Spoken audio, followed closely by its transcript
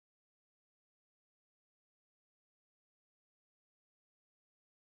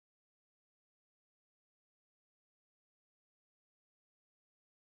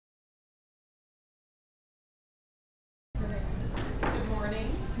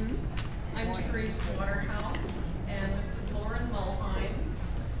Waterhouse, and this is Lauren Mulheim.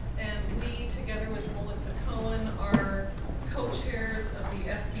 And we, together with Melissa Cohen, are co-chairs of the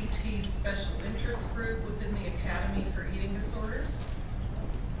FBT Special Interest Group within the Academy for Eating Disorders.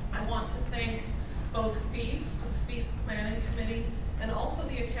 I want to thank both F.E.A.S.T, the F.E.A.S.T Planning Committee, and also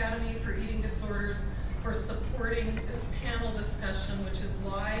the Academy for Eating Disorders for supporting this panel discussion, which is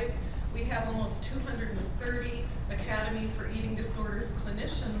live. We have almost 230 Academy for Eating Disorders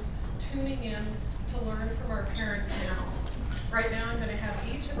clinicians tuning in to learn from our parent panel. Right now I'm going to have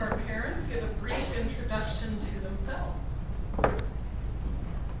each of our parents give a brief introduction to themselves.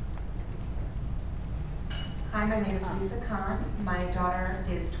 Hi, my name is Lisa Kahn. My daughter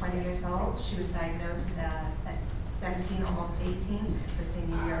is 20 years old. She was diagnosed at 17, almost 18, her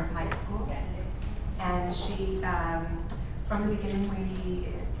senior year of high school. And she, from the beginning, we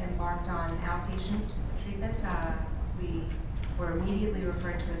embarked on outpatient treatment. We were immediately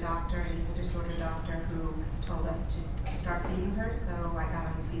referred to a doctor, an eating disorder doctor, who told us to start feeding her. So I got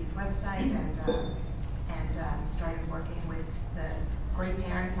on the F.E.A.S.T website and started working with the great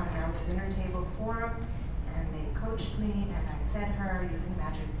parents on Around the Dinner Table forum. And they coached me, and I fed her using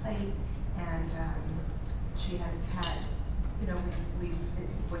Magic Plate. And she has had, you know,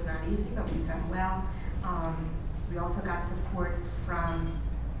 it was not easy, but we've done well. We also got support from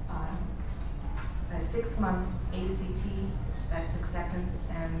a 6-month ACT, that's Acceptance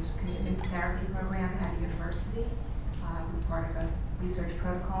and Commitment Therapy program at a university. We're part of a research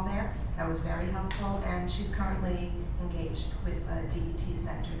protocol there. That was very helpful, and she's currently engaged with a DBT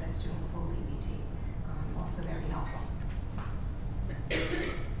center that's doing full DBT. Also very helpful.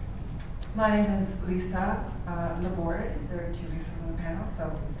 My name is Lisa Laborde. There are 2 Lisas on the panel,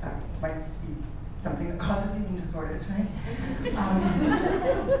 so that might be something that causes eating disorders, right?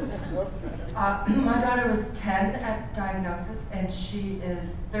 My daughter was 10 at diagnosis, and she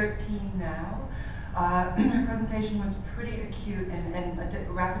is 13 now. Her presentation was pretty acute and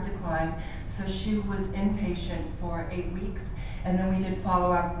a rapid decline, so she was inpatient for 8 weeks, and then we did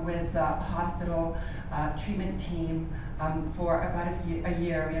follow up with the hospital treatment team for about a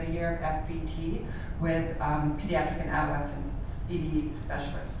year. We had a year of FBT with pediatric and adolescent ED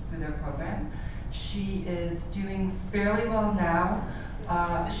specialists through their program. She is doing fairly well now.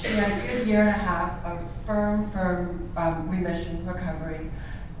 She had a good year and a half of firm remission, recovery,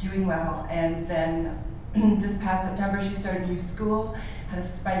 doing well, and then this past September she started new school, had a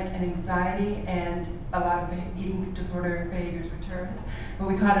spike in anxiety, and a lot of eating disorder behaviors returned. But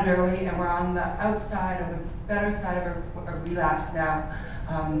we caught it early, and we're on the outside, or the better side of her relapse now.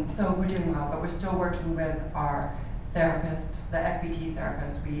 So we're doing well, but we're still working with our therapist, the FBT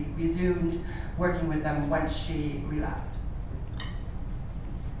therapist. We resumed working with them once she relapsed.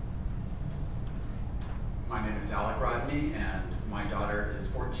 My name is Alec Rodney, and my daughter is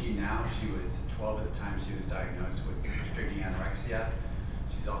 14 now. She was 12 at the time she was diagnosed with restricting anorexia.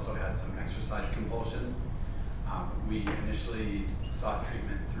 She's also had some exercise compulsion. We initially sought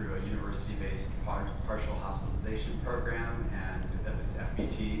treatment through a university-based partial hospitalization program, and that was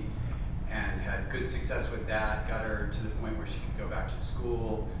FBT, and had good success with that. Got her to the point where she could go back to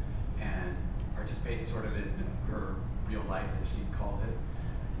school and participate sort of in her real life, as she calls it.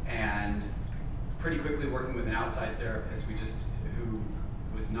 And pretty quickly working with an outside therapist, who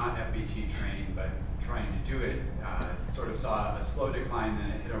was not FBT trained, but trying to do it, sort of saw a slow decline,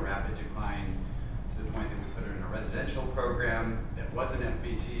 then it hit a rapid decline to the point that we put her in a residential program that wasn't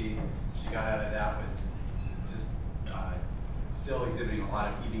FBT. She got out of that, was just still exhibiting a lot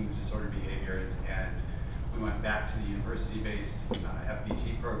of eating disorder behaviors, and we went back to the university-based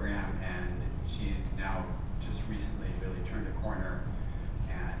FBT program, and she's now just recently really turned a corner,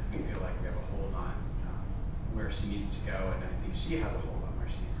 and we feel like we have a hold on where she needs to go, and I think she has a hold on where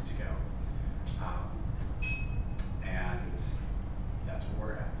she needs to go. And that's where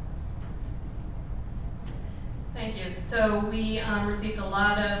we're at. Thank you. So we received a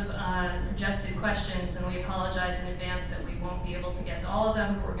lot of suggested questions, and we apologize in advance that we won't be able to get to all of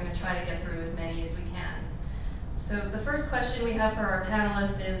them, but we're going to try to get through as many as we can. So the first question we have for our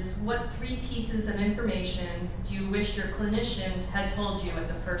panelists is, what 3 pieces of information do you wish your clinician had told you at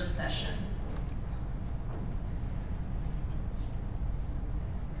the first session?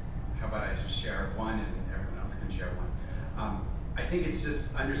 How about I just share one and everyone else can share one? I think it's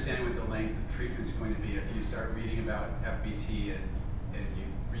just understanding what the length of treatment is going to be. If you start reading about FBT and you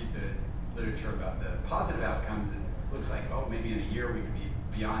read the literature about the positive outcomes, it looks like, oh, maybe in a year we could be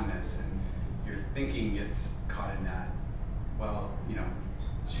beyond this, and your thinking gets caught in that. Well, you know,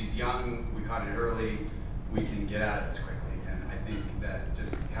 she's young, we caught it early, we can get out of this quickly. And I think that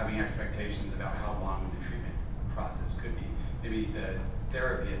just having expectations about how long the treatment process could be maybe the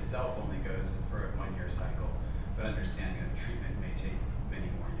therapy itself only goes for a 1-year cycle, but understanding that treatment may take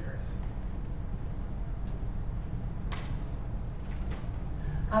many more years.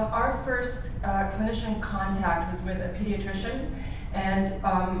 Our first clinician contact was with a pediatrician, and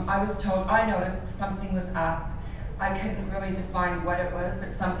I was told, I noticed something was up. I couldn't really define what it was,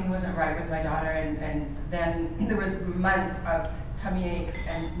 but something wasn't right with my daughter, and then there was months of tummy aches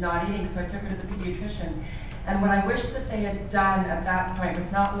and not eating, so I took her to the pediatrician. And what I wish that they had done at that point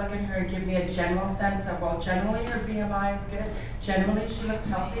was not look at her and give me a general sense of, well, generally her BMI is good, generally she looks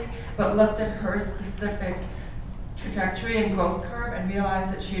healthy, but looked at her specific trajectory and growth curve and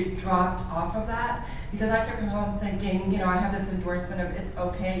realized that she had dropped off of that, because I took her home thinking, you know, I have this endorsement of it's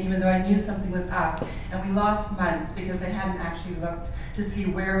okay, even though I knew something was up. And we lost months because they hadn't actually looked to see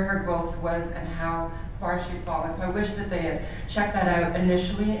where her growth was and how far she'd fallen. So I wish that they had checked that out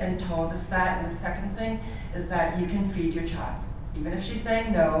initially and told us that. And the second thing is that you can feed your child. Even if she's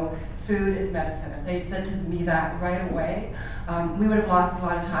saying no, food is medicine. If they said to me that right away, we would have lost a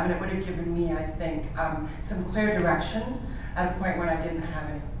lot of time, and it would have given me, I think, some clear direction at a point when I didn't have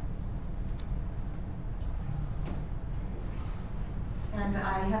any. And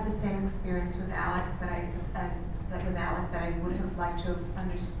I have the same experience with Alex that I would have liked to have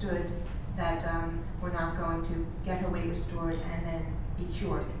understood that we're not going to get her weight restored and then be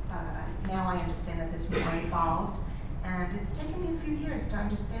cured. Now I understand that there's more involved, and it's taken me a few years to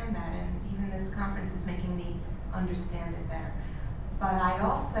understand that, and even this conference is making me understand it better. But I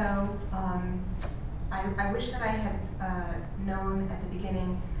also, I wish that I had known at the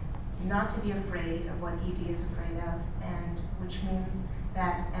beginning not to be afraid of what ED is afraid of, and which means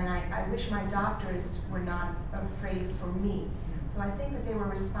that, and I wish my doctors were not afraid for me. So I think that they were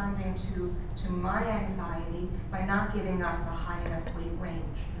responding to my anxiety by not giving us a high enough weight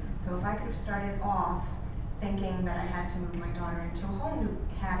range. So if I could have started off thinking that I had to move my daughter into a whole new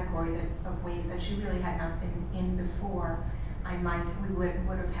category of weight that she really had not been in before, we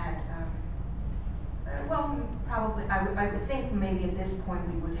would have had, well, probably, I would think maybe at this point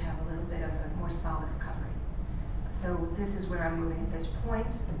we would have a little bit of a more solid recovery. So this is where I'm moving at this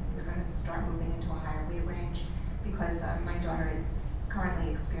point. We're going to start moving into a higher weight range because my daughter is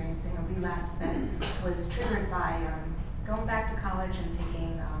currently experiencing a relapse that was triggered by going back to college and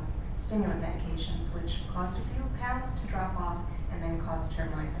taking stimulant medications, which caused a few pounds to drop off and then caused her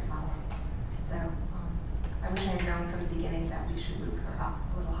mind to follow. So I wish I had known from the beginning that we should move her up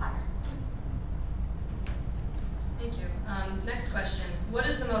a little higher. Thank you. Next question. What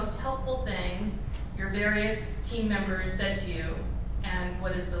is the most helpful thing your various team members said to you, and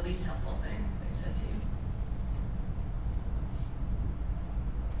what is the least helpful thing they said to you?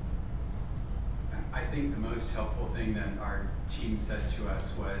 I think the most helpful thing that our team said to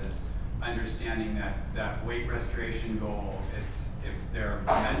us was understanding that weight restoration goal, if their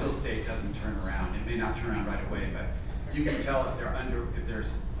mental state doesn't turn around, it may not turn around right away, but you can tell if they're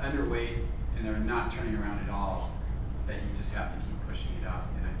underweight and they're not turning around at all, that you just have to keep pushing it up.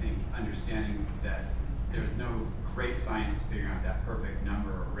 And I think understanding that there's no great science to figure out that perfect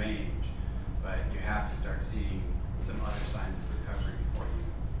number or range, but you have to start seeing some other signs of recovery before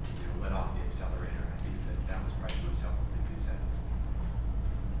you let off the accelerator. I think that was probably the most helpful thing they said.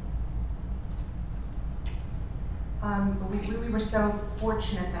 We were so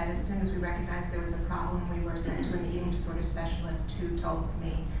fortunate that as soon as we recognized there was a problem, we were sent to an eating disorder specialist who told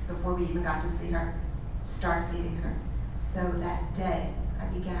me, before we even got to see her, start feeding her. So that day, I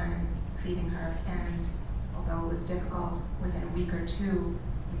began feeding her, and although it was difficult, within a week or two,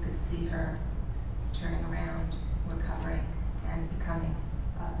 we could see her turning around, recovering, and becoming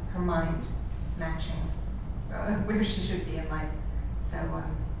her mind matching where she should be in life. So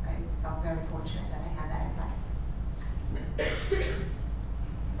I felt very fortunate that I had that advice.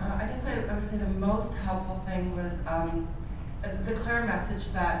 I guess I would say the most helpful thing was the clear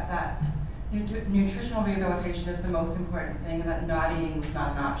message that nutritional rehabilitation is the most important thing, and that not eating was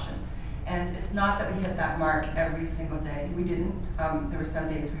not an option. And it's not that we hit that mark every single day. We didn't. There were some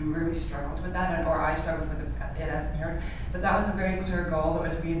days we really struggled with that, or I struggled with it as a parent. But that was a very clear goal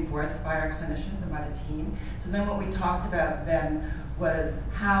that was reinforced by our clinicians and by the team. So then what we talked about then was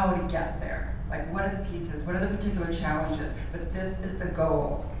how to get there. Like, what are the pieces? What are the particular challenges? But this is the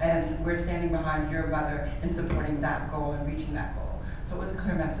goal, and we're standing behind your mother in supporting that goal and reaching that goal. So it was a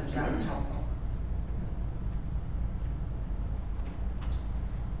clear message that was helpful.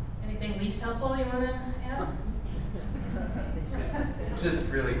 Anything least helpful you want to add? Just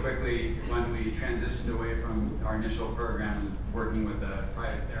really quickly, when we transitioned away from our initial program and working with a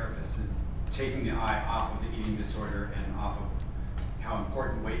private therapist, is taking the eye off of the eating disorder and off of how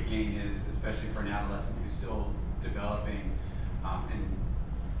important weight gain is, especially for an adolescent who's still developing. and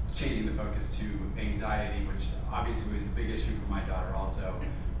changing the focus to anxiety, which obviously was a big issue for my daughter also,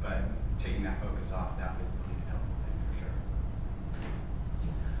 but taking that focus off, that was the least helpful thing for sure.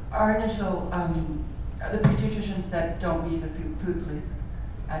 Our initial, the pediatrician said, don't be the food police.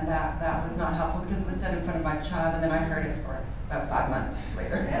 And that was not helpful because it was said in front of my child, and then I heard it for about 5 months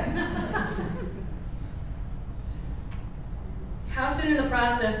later. How soon in the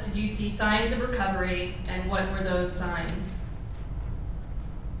process did you see signs of recovery, and what were those signs?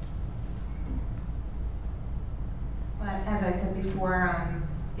 Well, as I said before,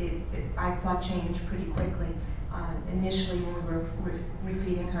 I saw change pretty quickly. Initially, when we were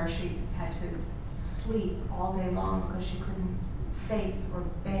refeeding her, she had to sleep all day long because she couldn't face or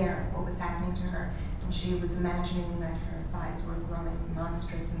bear what was happening to her, and she was imagining that her thighs were growing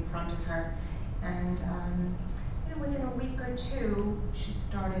monstrous in front of her. And within a week or two, she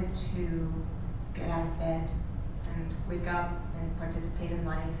started to get out of bed and wake up and participate in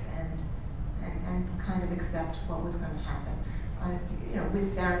life and kind of accept what was going to happen.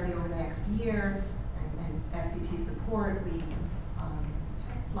 With therapy over the next year and FBT support, we had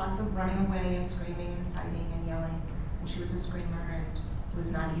lots of running away and screaming and fighting and yelling. And she was a screamer, and it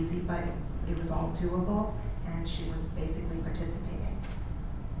was not easy, but it was all doable, and she was basically participating.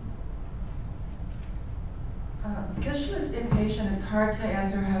 Because she was inpatient, it's hard to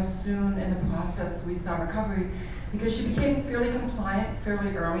answer how soon in the process we saw recovery, because she became fairly compliant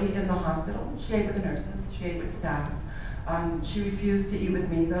fairly early in the hospital. She ate with the nurses, she ate with staff. She refused to eat with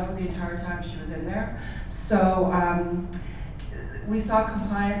me, though, the entire time she was in there. So we saw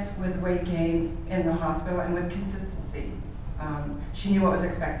compliance with weight gain in the hospital and with consistency. She knew what was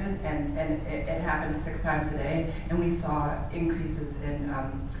expected, and it happened 6 times a day, and we saw increases in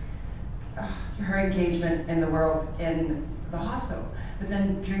her engagement in the world in the hospital. But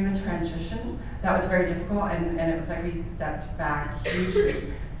then during the transition, that was very difficult, and it was like we stepped back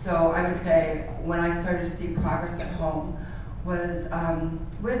hugely. So I would say when I started to see progress at home was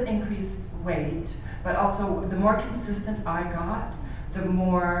with increased weight, but also the more consistent I got, the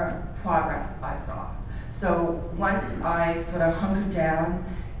more progress I saw. So once I sort of hunkered down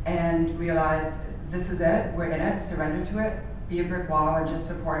and realized this is it, we're in it, surrender to it, be a brick wall and just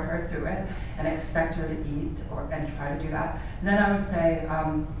support her through it and expect her to eat and try to do that, then I would say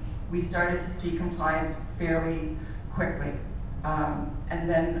we started to see compliance fairly quickly. And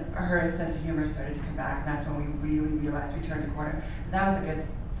then her sense of humor started to come back, and that's when we really realized we turned a corner. But that was a good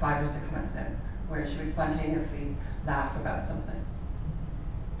 5 or 6 months in, where she would spontaneously laugh about something.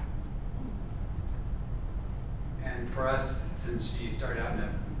 And for us, since she started out in a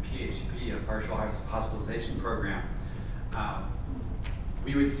PHP, a partial hospitalization program,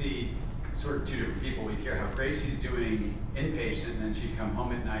 we would see sort of 2 different people. We'd hear how great she's doing inpatient, and then she'd come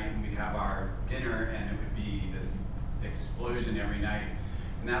home at night and we'd have our dinner, and it would be this explosion every night.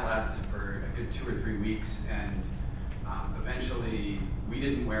 And that lasted for a good 2 or 3 weeks, and eventually we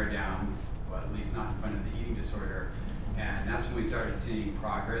didn't wear down, well, at least not in front of the eating disorder, and that's when we started seeing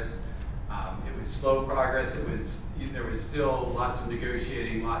progress. It was slow progress. There was still lots of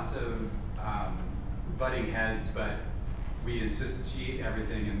negotiating, lots of butting heads, but we insisted she ate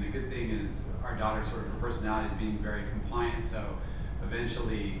everything, and the good thing is our daughter, sort of her personality is being very compliant, so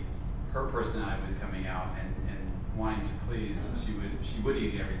eventually her personality was coming out and wanting to please. She would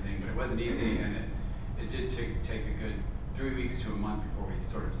eat everything, but it wasn't easy, and it did take a good 3 weeks to a month before we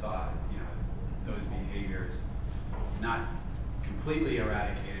sort of saw those behaviors not completely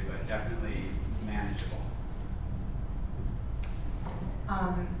eradicated, but definitely manageable.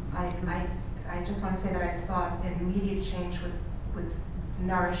 I just want to say that I saw an immediate change with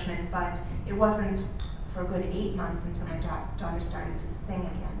nourishment, but it wasn't for a good 8 months until my daughter started to sing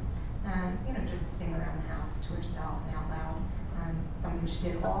again. And, just sing around the house to herself and out loud, something she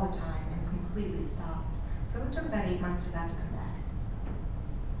did all the time and completely stopped. So it took about 8 months for that to come back.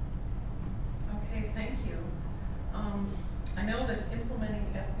 Okay, thank you. I know that implementing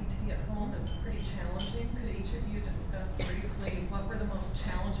FBT at home is pretty challenging. Could each of you discuss briefly what were the most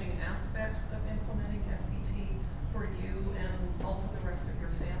challenging aspects of implementing FBT for you and also the rest of your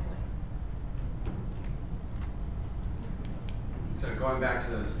family? So going back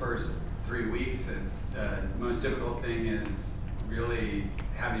to those first 3 weeks, it's the most difficult thing is really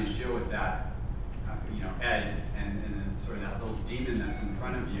having to deal with that, Ed, and then sort of that little demon that's in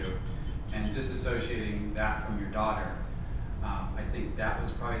front of you, and disassociating that from your daughter. I think that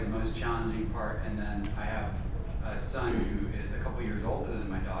was probably the most challenging part. And then I have a son who is a couple years older than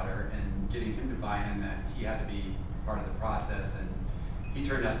my daughter, and getting him to buy in that he had to be part of the process, and he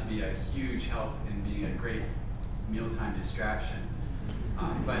turned out to be a huge help in being a great mealtime distraction.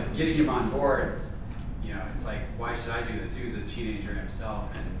 But getting him on board, you know, it's like, why should I do this? He was a teenager himself,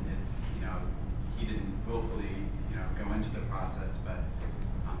 and it's, you know, he didn't willfully, you know, go into the process, but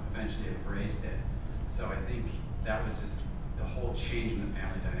eventually embraced it. So I think that was just the whole change in the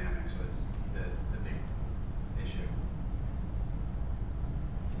family dynamics was the big issue.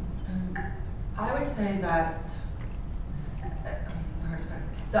 I would say that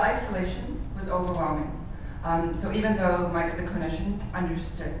the isolation was overwhelming. So even though the clinicians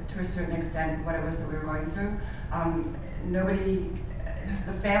understood to a certain extent what it was that we were going through,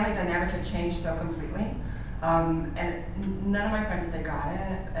 the family dynamic had changed so completely. And none of my friends, they got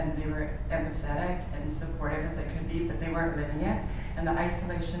it, and they were empathetic and supportive as they could be, but they weren't living it. And the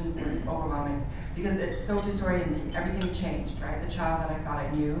isolation was overwhelming because it's so disorienting. Everything changed, right? The child that I thought I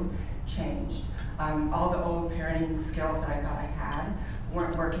knew changed. All the old parenting skills that I thought I had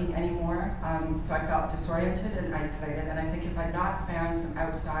weren't working anymore. So I felt disoriented and isolated. And I think if I'd not found some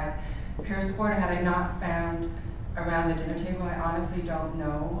outside peer support, had I not found around the dinner table, I honestly don't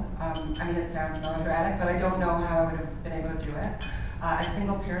know. I mean, it sounds melodramatic, but I don't know how I would have been able to do it. I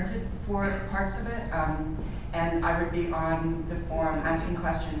single parented for parts of it, and I would be on the forum asking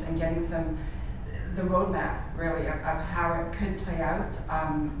questions and getting the roadmap, really, of how it could play out,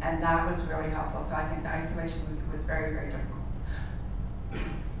 and that was really helpful. So I think the isolation was very, very difficult.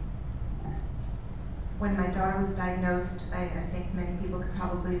 When my daughter was diagnosed, I think many people could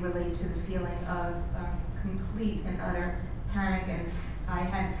probably relate to the feeling of complete and utter panic, and I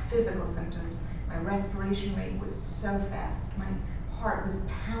had physical symptoms. My respiration rate was so fast. My heart was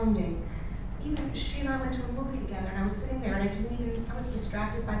pounding. Even she and I went to a movie together, and I was sitting there, and I was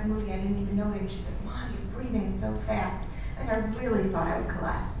distracted by the movie. I didn't even know it, and she said, "Mom, you're breathing so fast." And I really thought I would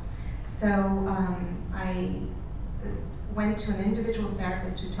collapse. So I went to an individual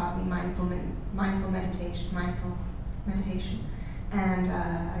therapist who taught me mindful meditation. And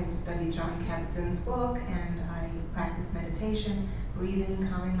I studied John Kabat-Zinn's book, and I practiced meditation, breathing,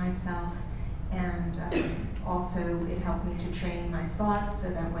 calming myself, and also it helped me to train my thoughts so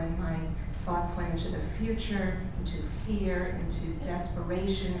that when my thoughts went into the future, into fear, into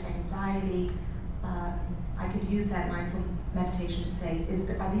desperation, anxiety, I could use that mindful meditation to say,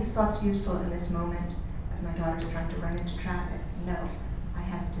 are these thoughts useful in this moment as my daughter's trying to run into traffic? No, I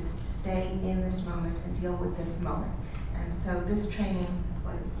have to stay in this moment and deal with this moment. And so this training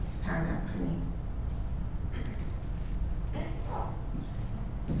was paramount for me.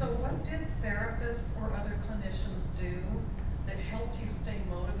 So what did therapists or other clinicians do that helped you stay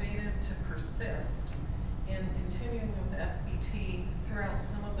motivated to persist in continuing with FBT throughout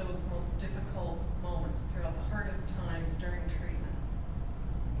some of those most difficult moments, throughout the hardest times during treatment?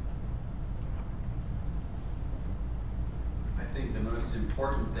 I think the most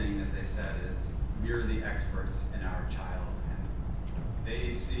important thing that they said is you're the experts in our child, and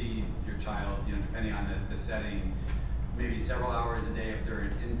they see your child, you know, depending on the setting, maybe several hours a day if they're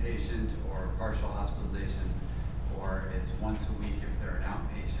an inpatient or partial hospitalization, or it's once a week if they're an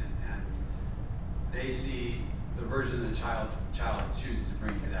outpatient, and they see the version of the child chooses to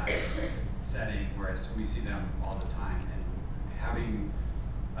bring to that setting, whereas we see them all the time. And having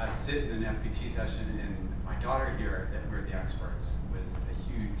us sit in an FBT session and my daughter here, that we're the experts, was a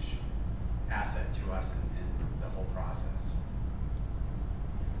huge asset to us in the whole process.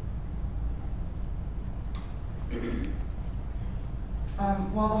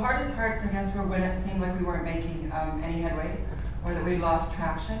 Well, the hardest parts, I guess, were when it seemed like we weren't making any headway, or that we lost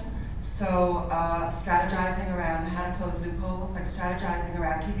traction. So strategizing around how to close loopholes, like strategizing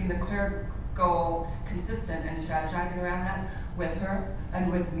around keeping the clear goal consistent and strategizing around that with her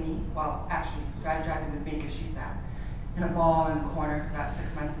and with me. Well, actually strategizing with me because she sat in a ball in the corner for about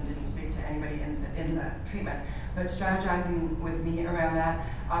 6 months and didn't speak to anybody in the treatment. But strategizing with me around that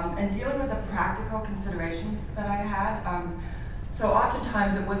and dealing with the practical considerations that I had. So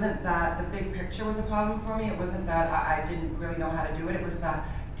oftentimes it wasn't that the big picture was a problem for me. It wasn't that I didn't really know how to do it. It was the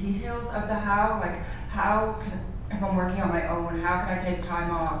details of the how. Like if I'm working on my own, how can I take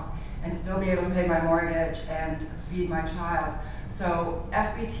time off and still be able to pay my mortgage and feed my child? So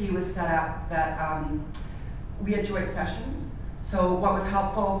FBT was set up that we had joint sessions. So what was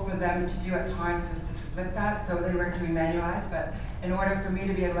helpful for them to do at times was to split that, so they weren't doing manualized, but in order for me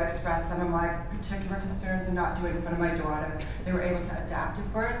to be able to express some of my particular concerns and not do it in front of my daughter, they were able to adapt it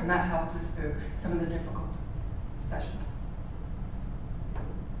for us, and that helped us through some of the difficult sessions.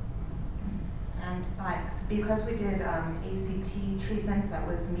 And because we did ACT treatment that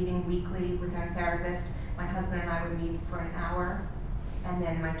was meeting weekly with our therapist, my husband and I would meet for an hour, and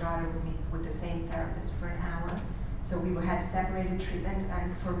then my daughter would meet with the same therapist for an hour. So we had separated treatment,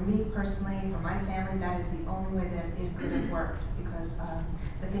 and for me personally, for my family, that is the only way that it could have worked, because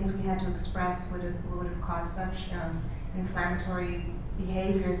the things we had to express would have caused such inflammatory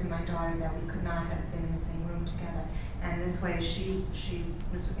behaviors in my daughter that we could not have been in the same room together. And this way, she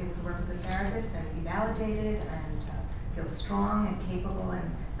was able to work with a therapist and be validated and feel strong and capable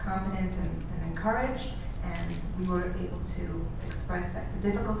and confident and encouraged. And we were able to express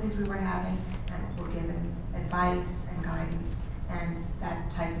the difficulties we were having, and were given advice and guidance. And that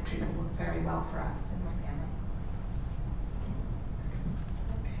type of treatment worked very well for us and my family.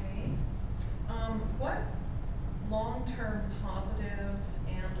 Okay. What long-term positive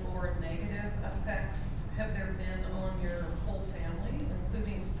and/or negative effects have there been on your whole family,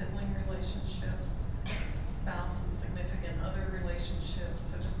 including sibling relationships, spouse and significant other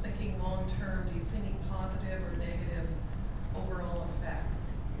relationships? So just thinking long-term, do you see any positive or negative overall effects?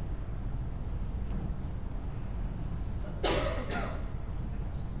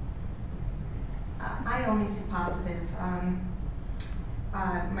 I only see positive.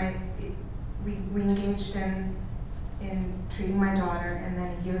 We engaged in treating my daughter, and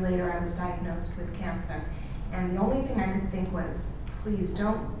then a year later I was diagnosed with cancer. And the only thing I could think was, please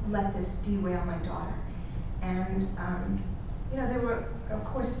don't let this derail my daughter. And you know, there were, of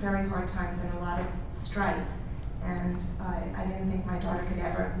course, very hard times and a lot of strife. And I didn't think my daughter could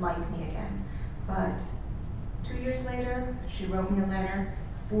ever like me again. But 2 years later, she wrote me a letter,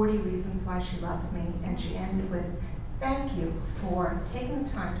 40 reasons why she loves me, and she ended with, thank you for taking the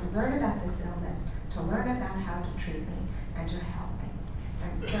time to learn about this illness, to learn about how to treat me, and to help me.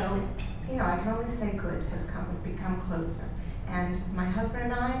 And so, you know, I can only say good has become closer. And my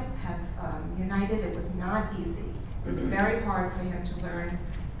husband and I have united. It was not easy. It was very hard for him to learn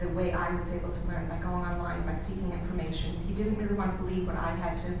the way I was able to learn, by going online, by seeking information. He didn't really want to believe what I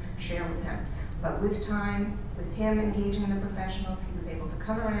had to share with him. But with time, with him engaging the professionals, he was able to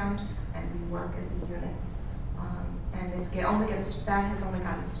come around and we work as a unit. And that has only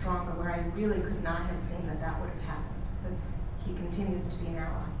gotten stronger, where I really could not have seen that would have happened. But he continues to be an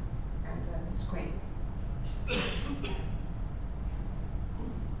ally, and it's great.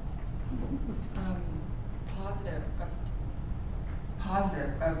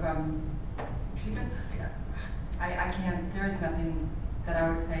 Positive of treatment. I can't. There is nothing that I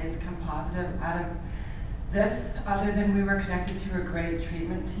would say has come positive out of this, other than we were connected to a great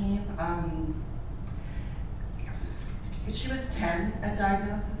treatment team. She was 10 at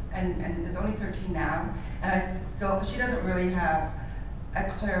diagnosis and is only 13 now, and she doesn't really have a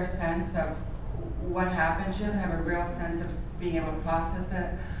clear sense of what happened. She doesn't have a real sense of being able to process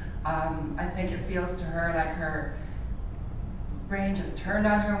it. I think it feels to her like her brain just turned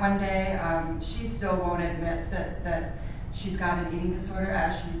on her one day. She still won't admit that she's got an eating disorder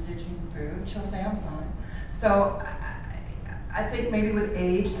as she's ditching food. She'll say, I'm fine. So I think maybe with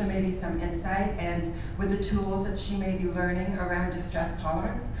age there may be some insight, and with the tools that she may be learning around distress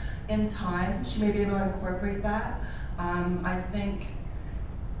tolerance, in time she may be able to incorporate that. I think,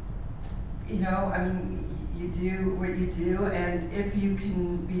 you know, I mean, you do what you do, and if you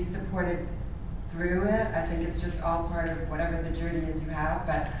can be supported through it, I think it's just all part of whatever the journey is you have,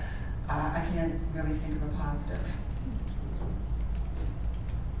 but I can't really think of a positive.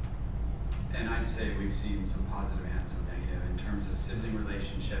 And I'd say we've seen some positive and some negative in terms of sibling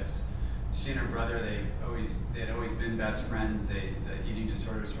relationships. She and her brother, they'd always been best friends. The eating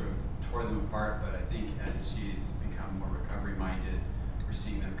disorder sort of tore them apart, but I think as she's become more recovery-minded, we're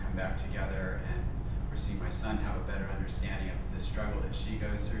seeing them come back together, and we're seeing my son have a better understanding of the struggle that she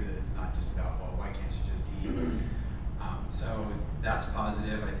goes through, that it's not just about, well, why can't she just eat? So that's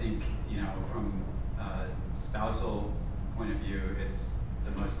positive. I think, you know, from a spousal point of view, it's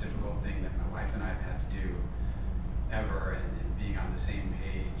the most difficult thing that my wife and I have had to do ever, and being on the same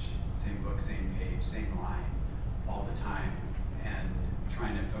page, same book, same page, same line all the time, and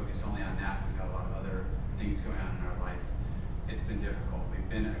trying to focus only on that. We've got a lot of other things going on in our life. It's been difficult. We've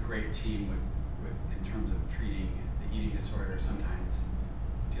been a great team with in terms of treating the eating disorder, sometimes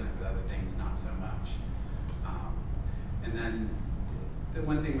dealing with other things not so much. And then the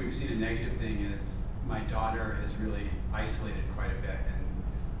one thing we've seen, a negative thing, is my daughter has really isolated quite a bit, and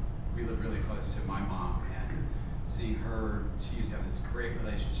we live really close to my mom, and seeing her, she used to have this great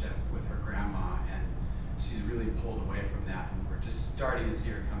relationship with her grandma, and she's really pulled away from that, and we're just starting to see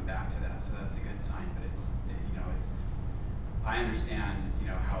her come back to that, so that's a good sign. But I understand, you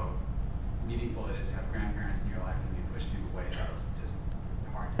know, how meaningful it is to have grandparents in your life, and you push them away. That's just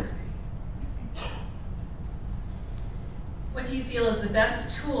hard to see. What do you feel is the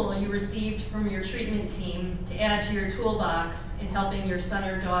best tool you received from your treatment team to add to your toolbox in helping your son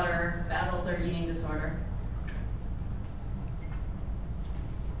or daughter battle their eating disorder?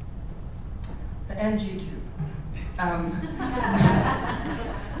 The NG tube. I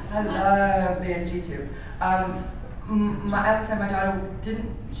love the NG tube. As I said, my daughter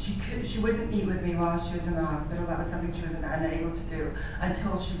she wouldn't eat with me while she was in the hospital. That was something she was unable to do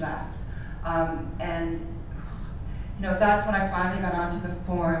until she left. And you know, that's when I finally got onto the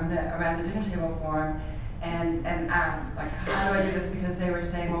forum, around the dinner table forum, and asked, like, how do I do this? Because they were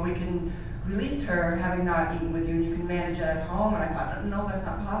saying, well, we can release her having not eaten with you, and you can manage it at home. And I thought, no, that's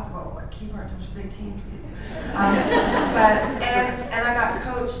not possible. Like, keep her until she's 18, please. And I got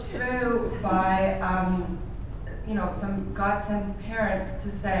coached through by you know, some godsend parents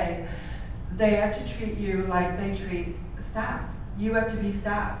to say they have to treat you like they treat staff. You have to be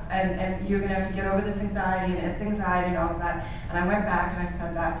staff, and you're going to have to get over this anxiety, and it's anxiety and all of that. And I went back and I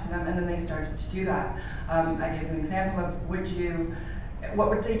said that to them, and then they started to do that. I gave an example of what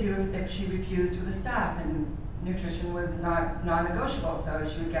would they do if she refused with the staff, and nutrition was non-negotiable, so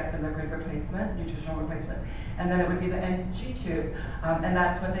she would get the liquid replacement, nutritional replacement, and then it would be the NG tube, and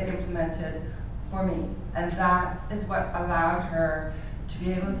that's what they implemented for me. And that is what allowed her to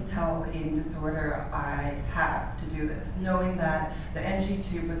be able to tell the eating disorder, I have to do this, knowing that the NG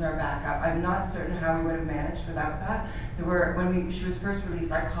tube was our backup. I'm not certain how we would have managed without that. When she was first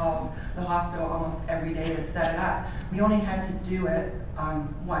released, I called the hospital almost every day to set it up. We only had to do it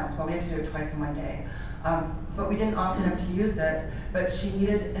once. Well, we had to do it twice in one day. But we didn't often have to use it, but she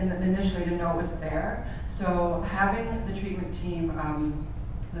needed initially to know it was there. So having the treatment team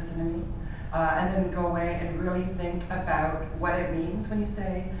listen to me, and then go away and really think about what it means when you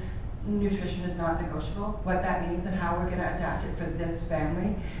say nutrition is not negotiable, what that means and how we're going to adapt it for this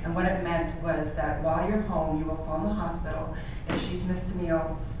family. And what it meant was that while you're home, you will phone the hospital. If she's missed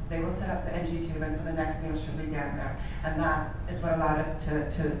meals, they will set up the NG tube, and for the next meal she'll be down there. And that is what allowed us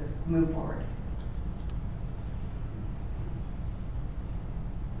to move forward.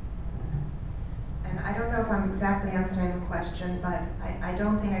 And I don't know if I'm exactly answering the question, but I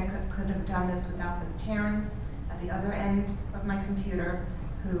don't think I could have done this without the parents at the other end of my computer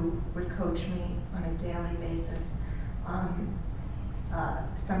who would coach me on a daily basis.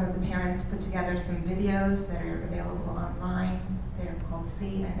 Some of the parents put together some videos that are available online. They're called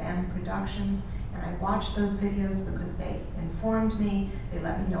C&M Productions, and I watched those videos because they informed me. They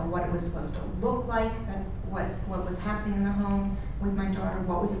let me know what it was supposed to look like, what was happening in the home with my daughter,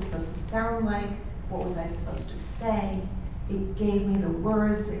 what was it supposed to sound like, what was I supposed to say. It gave me the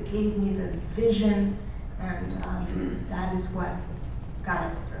words, it gave me the vision, and that is what got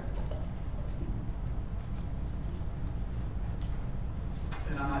us through.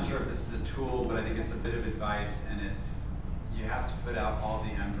 And I'm not sure if this is a tool, but I think it's a bit of advice, and it's you have to put out all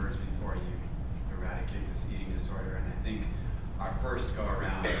the embers before you eradicate this eating disorder. And I think our first go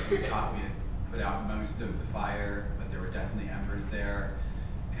around, we thought we had put out most of the fire, but there were definitely embers there.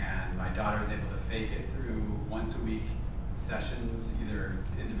 And my daughter was able to fake it through once a week sessions, either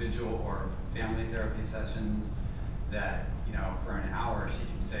individual or family therapy sessions, that, you know, for an hour she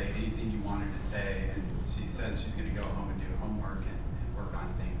can say anything you want her to say, and she says she's going to go home and do homework and work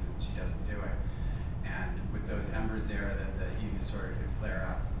on things, and she doesn't do it. And with those embers there that the eating disorder could flare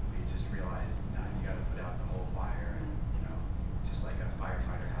up, we just realized, no, you got to put out the whole fire, and, you know, just like a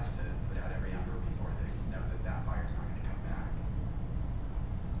firefighter has to put out every ember before they know that that fire's not going to come back.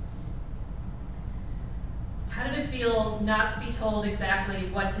 How did it feel not to be told exactly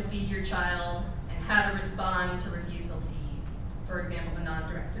what to feed your child and how to respond to refusal to eat? For example, the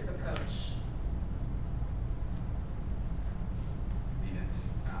non-directive approach. I mean,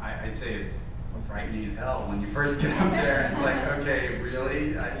 I'd say it's frightening as hell when you first get up there. And it's like, okay, really?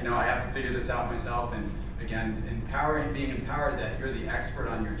 You know, I have to figure this out myself. And again, being empowered that you're the expert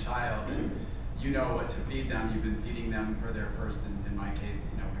on your child and you know what to feed them. You've been feeding them for their first, in my case,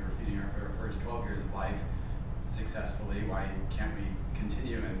 you know, we were feeding her for her first 12 years of life successfully. Why can't we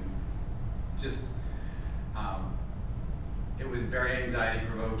continue? And just, it was very anxiety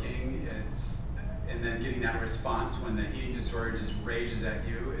provoking. And then getting that response when the eating disorder just rages at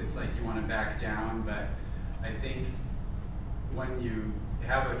you, it's like you want to back down. But I think when you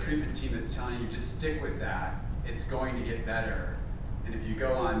have a treatment team that's telling you just stick with that, it's going to get better. And if you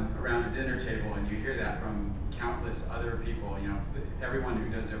go on around the dinner table and you hear that from countless other people, you know, everyone who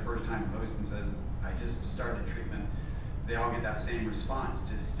does their first time post and says, I just started treatment, they all get that same response,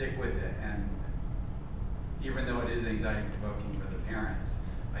 just stick with it. And even though it is anxiety provoking for the parents,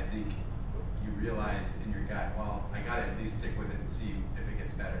 I think you realize in your gut, well, I gotta at least stick with it and see if it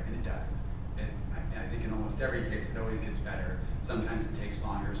gets better, and it does. I think in almost every case, it always gets better. Sometimes it takes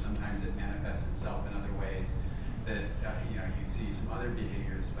longer, sometimes it manifests itself in other ways that, you know, you see some other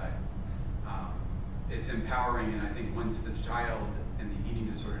behaviors, but it's empowering, and I think once the child and the eating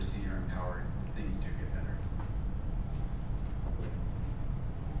disorder see you're empowered, things do get better.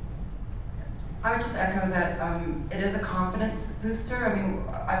 I would just echo that it is a confidence booster. I mean,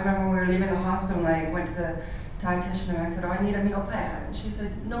 I remember when we were leaving the hospital and I went to the dietitian and I said, oh, I need a meal plan. And she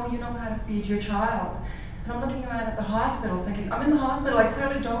said, no, you know how to feed your child. And I'm looking around at the hospital thinking, I'm in the hospital, I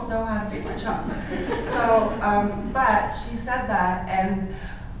clearly don't know how to feed my child. So, but she said that, and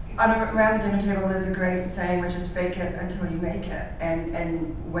around the dinner table there's a great saying, which is fake it until you make it.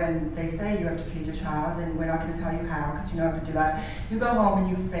 And when they say you have to feed your child, and we're not going to tell you how, because you know how to do that, you go home and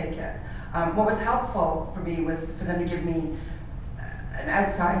you fake it. What was helpful for me was for them to give me an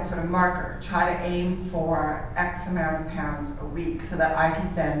outside sort of marker, try to aim for X amount of pounds a week, so that I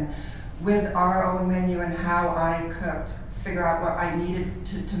could then, with our own menu and how I cooked, figure out what I needed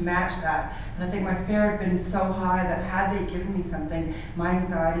to match that. And I think my fear had been so high that had they given me something, my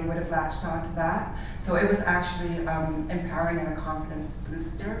anxiety would have latched onto that. So it was actually empowering and a confidence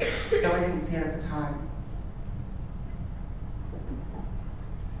booster, though I didn't see it at the time.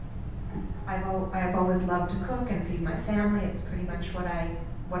 I've always loved to cook and feed my family. It's pretty much what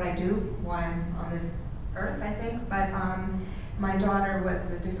I do while I'm on this earth, I think. But my daughter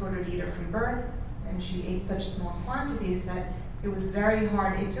was a disordered eater from birth, and she ate such small quantities that it was very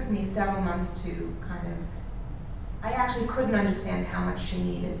hard. It took me several months to I actually couldn't understand how much she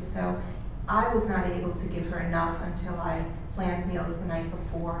needed. So I was not able to give her enough until I planned meals the night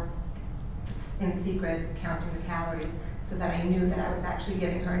before, in secret, counting the calories, so that I knew that I was actually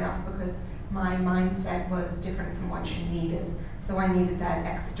giving her enough, because my mindset was different from what she needed. So I needed that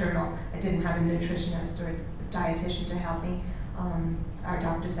external. I didn't have a nutritionist or a dietitian to help me. Our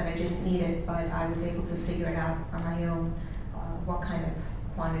doctor said I didn't need it, but I was able to figure it out on my own, what kind of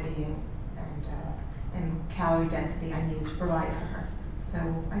quantity and calorie density I needed to provide for her. So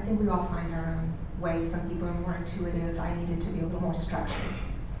I think we all find our own way. Some people are more intuitive. I needed to be a little more structured.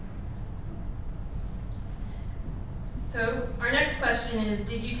 So our next question is,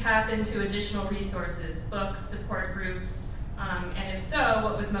 did you tap into additional resources, books, support groups, and if so,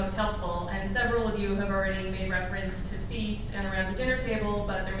 what was most helpful? And several of you have already made reference to F.E.A.S.T and around the dinner table,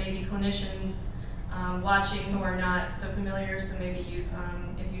 but there may be clinicians watching who are not so familiar, so maybe you,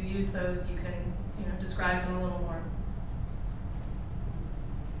 if you use those, you can describe them a little more.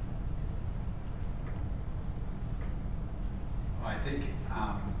 Well, I think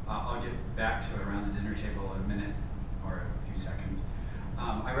I'll get back to it around the dinner table in a minute or a few seconds.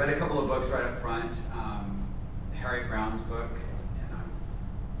 I read a couple of books right up front. Harriet Brown's book,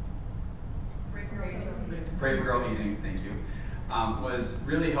 Brave Girl Eating, thank you, was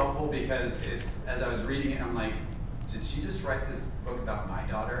really helpful, because as I was reading it, I'm like, did she just write this book about my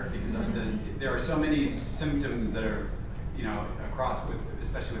daughter? Because there are so many symptoms that are, across with,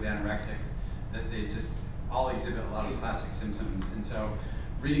 especially with anorexics, that they just all exhibit a lot of classic symptoms. And so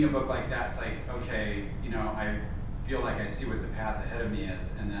reading a book like that, it's like, okay, I feel like I see what the path ahead of me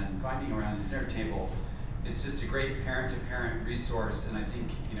is. And then finding around the dinner table, it's just a great parent-to-parent resource. And I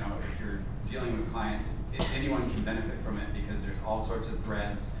think, if you're dealing with clients, anyone can benefit from it, because there's all sorts of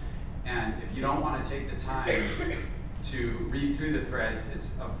threads. And if you don't want to take the time to read through the threads,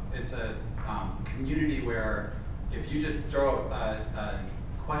 it's a community where if you just throw a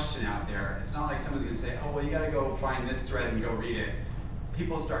question out there, it's not like someone's going to say, oh, well, you got to go find this thread and go read it.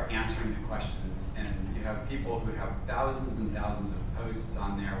 People start answering the questions, and you have people who have thousands and thousands of posts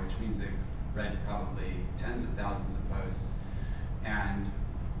on there, which means they've read probably tens of thousands of posts. And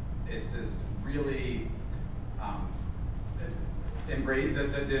it's this really,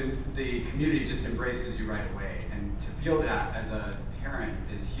 the community just embraces you right away. And to feel that as a parent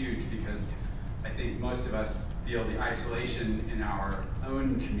is huge, because I think most of us feel the isolation in our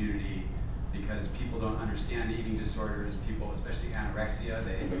own community, because people don't understand eating disorders. People, especially anorexia,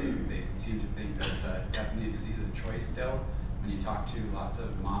 they seem to think that it's definitely a disease of choice still. When you talk to lots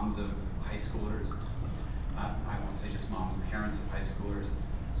of moms of high schoolers, I won't say just moms, parents of high schoolers.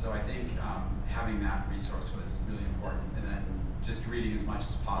 So I think having that resource was really important, and then just reading as much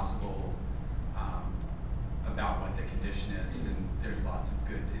as possible about what the condition is. And there's lots of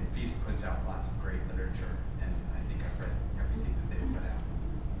good, and F.E.A.S.T puts out lots of great literature, and I think I've read everything that they've put out.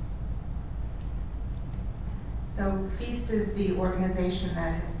 So F.E.A.S.T is the organization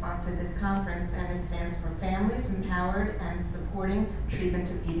that has sponsored this conference, and it stands for Families Empowered and Supporting Treatment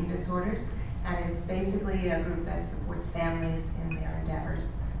of Eating Disorders. And it's basically a group that supports families in their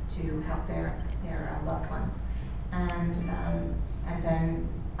endeavors to help their loved ones. And then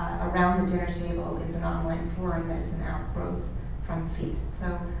around the dinner table is an online forum that is an outgrowth from F.E.A.S.T.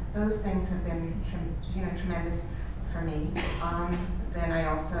 So those things have been tremendous for me. Then I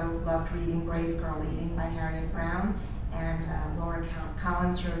also loved reading Brave Girl Eating by Harriet Brown, And Laura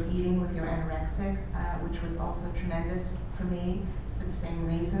Collins wrote Eating with Your Anorexic, which was also tremendous for me for the same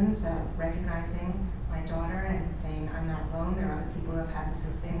reasons, recognizing my daughter and saying I'm not alone, there are other people who have had the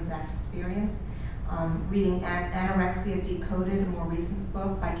same exact experience. Reading Anorexia Decoded, a more recent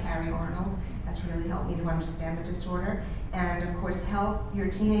book by Carrie Arnold, that's really helped me to understand the disorder. And of course, Help Your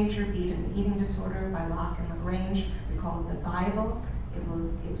Teenager Beat an Eating Disorder by Locke and LaGrange. We call it the Bible.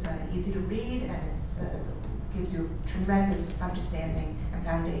 It's easy to read, and it gives you tremendous understanding and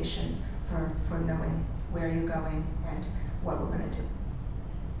foundation for knowing where you're going and what we're going to do.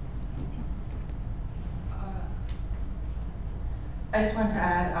 I just wanted to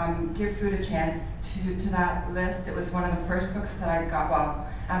add, Give Food a Chance to that list. It was one of the first books that I got, well,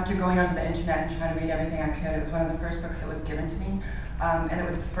 after going onto the internet and trying to read everything I could, it was one of the first books that was given to me. And it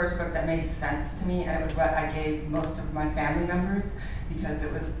was the first book that made sense to me, and it was what I gave most of my family members, because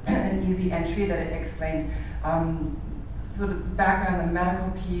it was an easy entry that it explained sort of the background, the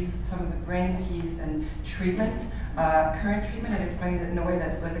medical piece, some of the brain piece, and treatment, current treatment. It explained it in a way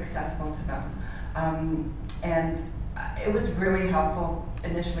that was accessible to them. And it was really helpful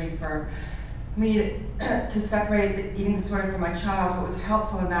initially for me to separate the eating disorder from my child. What was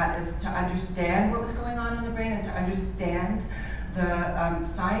helpful in that is to understand what was going on in the brain and to understand the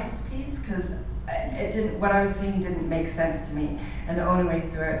science piece, because what I was seeing didn't make sense to me, and the only way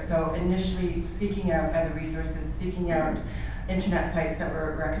through it. So initially seeking out other resources, seeking out internet sites that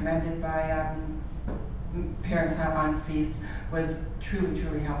were recommended by parents on F.E.A.S.T was truly,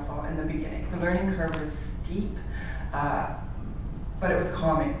 truly helpful in the beginning. The learning curve was steep, but it was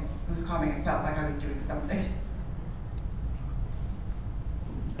calming. It was calming. It felt like I was doing something.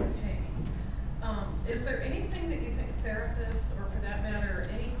 Okay. Is there anything that you think therapists, or for that matter,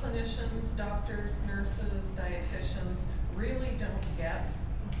 any clinicians, doctors, nurses, dietitians, really don't get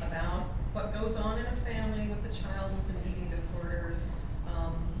about what goes on in a family with a child with an eating disorder,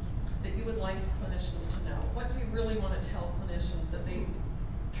 that you would like clinicians to know? What do you really want to tell clinicians that they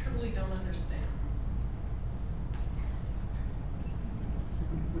truly don't understand?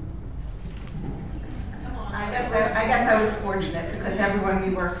 Come on. I guess I was fortunate because everyone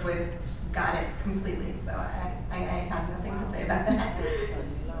we worked with got it completely, so I have nothing to say about that.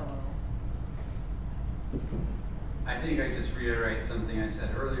 I think I just reiterate something I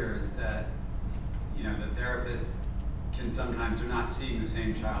said earlier, is that, you know, the therapist can sometimes, they're not seeing the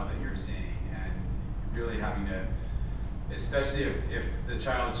same child that you're seeing, and really having to, especially if the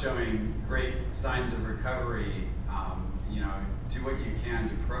child's showing great signs of recovery, you know, do what you can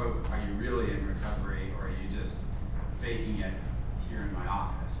to probe, are you really in recovery, or are you just faking it here in my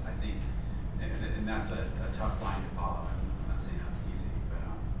office? I think, and that's a tough line to follow. I'm not saying that's easy, but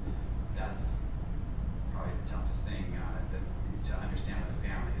that's probably the toughest thing to understand with a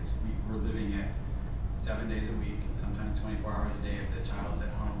family, is we're living it 7 days a week, sometimes 24 hours a day if the child's at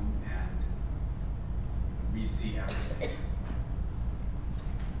home, and we see everything.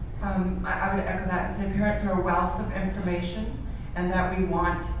 I would echo that and say parents are a wealth of information, and that we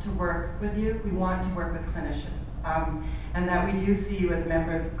want to work with you, we want to work with clinicians, and that we do see you as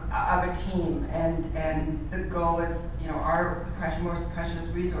members of a team, and the goal is, you know, our most precious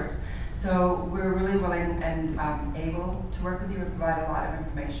resource. So we're really willing and able to work with you and provide a lot of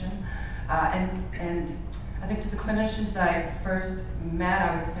information. And I think to the clinicians that I first met,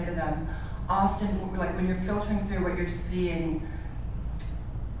 I would say to them, often, like when you're filtering through what you're seeing,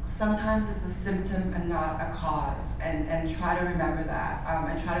 sometimes it's a symptom and not a cause, and try to remember that,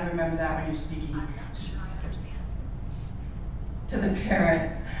 and try to remember that when you're speaking to the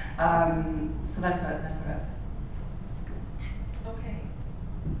parents. So that's what I would say. Okay.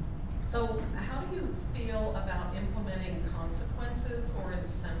 So how do you feel about implementing consequences or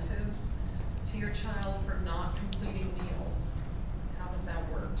incentives to your child for not completing meals? How has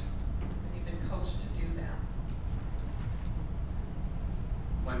that worked? Have you been coached to do that?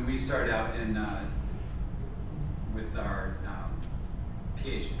 When we started out with our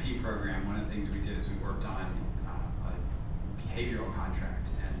PHP program, one of the things we did is we worked on a behavioral contract,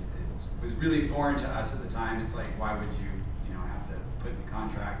 and it was really foreign to us at the time. It's like, why would you have to put in the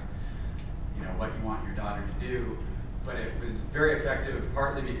contract, what you want your daughter to do? But it was very effective,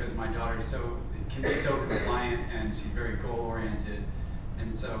 partly because my daughter can be so compliant, and she's very goal-oriented,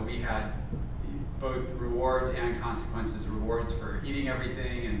 and so we had both rewards and consequences. Rewards for eating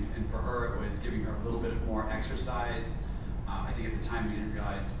everything, and for her it was giving her a little bit more exercise. I think at the time we didn't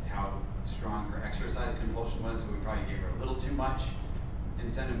realize how strong her exercise compulsion was, so we probably gave her a little too much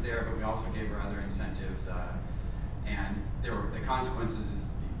incentive there, but we also gave her other incentives. And there were the consequences is,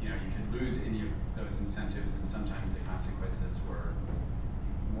 you could lose any of those incentives, and sometimes the consequences were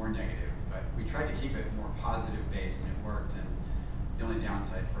more negative but we tried to keep it more positive based, and it worked. And the only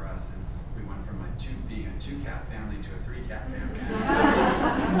downside for us is we went from being a 2-cat family to a 3-cat family.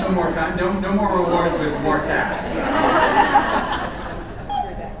 So no more rewards with more cats.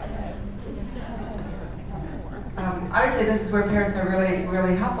 I would say this is where parents are really,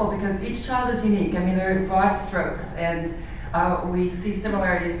 really helpful, because each child is unique. I mean, there are broad strokes, and we see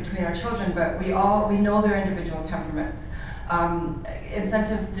similarities between our children, but we know their individual temperaments.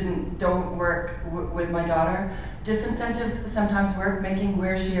 Incentives don't work with my daughter. Disincentives sometimes work, making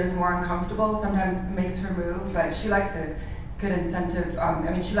where she is more uncomfortable sometimes makes her move, but she likes a good incentive. I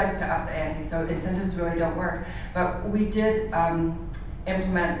mean, she likes to up the ante, so incentives really don't work. But we did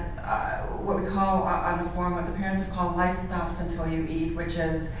implement what we call on the form, what the parents would call life stops until you eat, which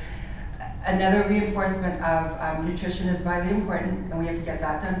is another reinforcement of nutrition is vitally important, and we have to get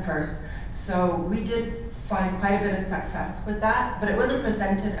that done first. So we did find quite a bit of success with that, but it wasn't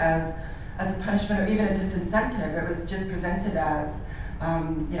presented as a punishment or even a disincentive. It was just presented as,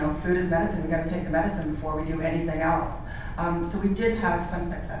 you know, food is medicine. We got to take the medicine before we do anything else. So we did have some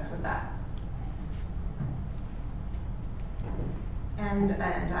success with that. And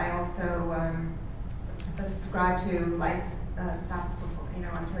I also ascribe to life stops before, you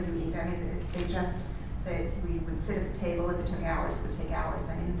know, until you eat. I mean, we would sit at the table. If it took hours, it would take hours.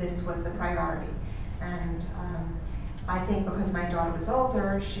 I mean, this was the priority. And I think because my daughter was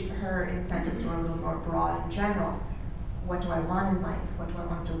older, her incentives were a little more broad and general. What do I want in life? What do I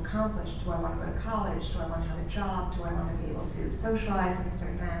want to accomplish? Do I want to go to college? Do I want to have a job? Do I want to be able to socialize in a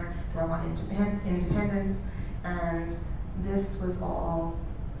certain manner? Do I want independence? And this was all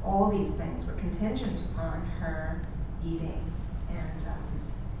these things were contingent upon her eating and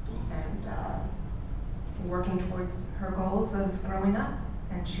working towards her goals of growing up.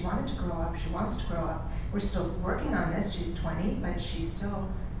 And she wanted to grow up, she wants to grow up. We're still working on this. She's 20, but she still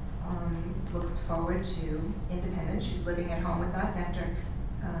looks forward to independence. She's living at home with us after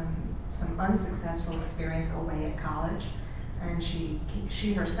some unsuccessful experience away at college. And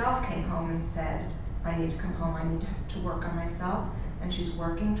she herself came home and said, I need to come home, I need to work on myself. And she's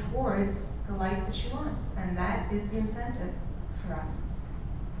working towards the life that she wants. And that is the incentive for us.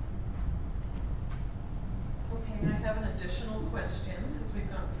 Okay, and I have an additional question, because we've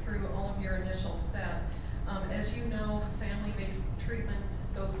gone through all of your initial set. As you know, family-based treatment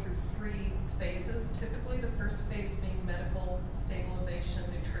goes through 3 phases. Typically, the first phase being medical stabilization,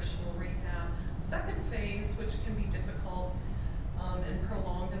 nutritional rehab. Second phase, which can be difficult and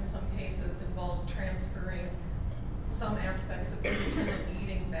prolonged in some cases, involves transferring some aspects of independent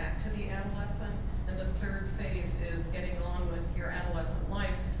eating back to the adolescent. And the third phase is getting on with your adolescent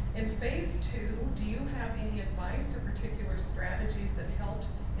life. In phase 2, do you have any advice or particular strategies that helped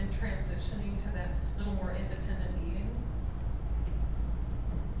in transitioning to that little more independent eating?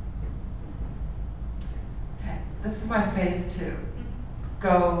 Okay, this is my phase 2.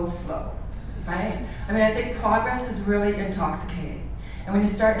 Go slow, right? I mean, I think progress is really intoxicating. And when you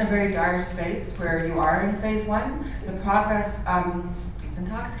start in a very dire space where you are in phase 1, the progress, it's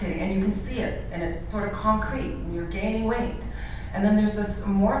intoxicating, and you can see it, and it's sort of concrete, and you're gaining weight. And then there's this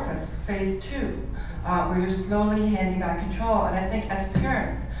amorphous phase 2, where you're slowly handing back control. And I think as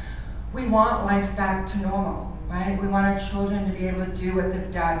parents, we want life back to normal, right? We want our children to be able to do what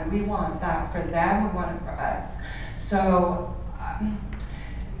they've done. We want that for them, we want it for us. So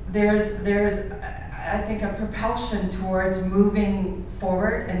there's I think, a propulsion towards moving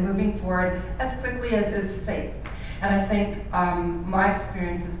forward and moving forward as quickly as is safe. And I think my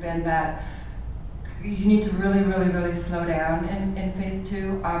experience has been that you need to really, really, really slow down in phase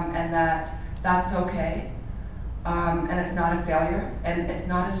 2, and that's okay. And it's not a failure, and it's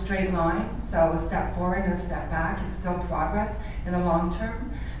not a straight line. So a step forward and a step back is still progress in the long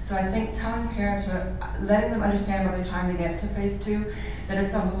term. So I think telling parents, or letting them understand by the time they get to phase 2, that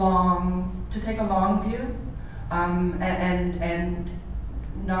it's to take a long view, and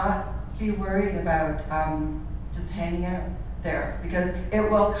not be worried about just hanging out there, because it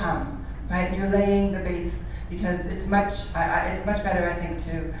will come. Right, and you're laying the base, because it's much better, I think,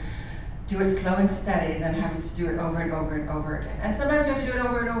 to do it slow and steady than having to do it over and over and over again. And sometimes you have to do it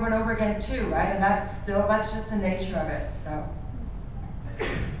over and over and over again too, right? And that's just the nature of it. So.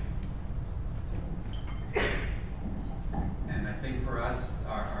 And I think for us,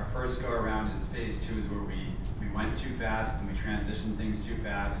 our first go around is phase 2 is where we went too fast and we transitioned things too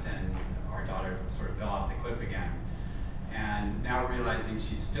fast, and our daughter sort of fell off the cliff again. And now we're realizing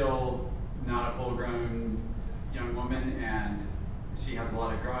she's still not a full-grown young woman, and she has a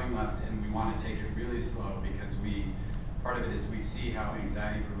lot of growing left, and we want to take it really slow, because part of it is we see how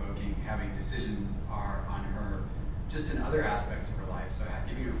anxiety-provoking having decisions are on her just in other aspects of her life. So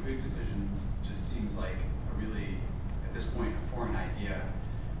giving her food decisions just seems like a really, at this point, a foreign idea.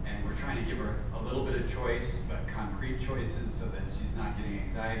 And we're trying to give her a little bit of choice, but concrete choices so that she's not getting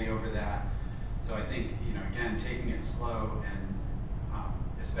anxiety over that. So I think, again, taking it slow, and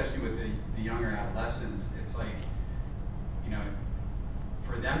especially with the younger adolescents, it's like,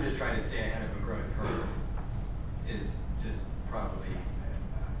 for them to try to stay ahead of a growth curve is just probably,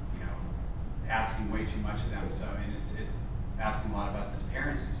 asking way too much of them. So, and it's asking a lot of us as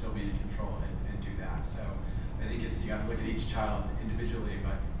parents to still be in control and do that. So I think you got to look at each child individually,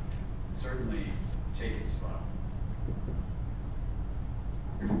 but certainly take it slow.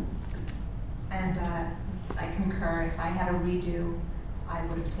 And I concur. If I had a redo, I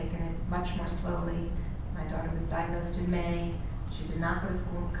would have taken it much more slowly. My daughter was diagnosed in May. She did not go to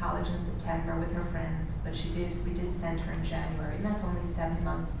school and college in September with her friends, but we did send her in January, and that's only 7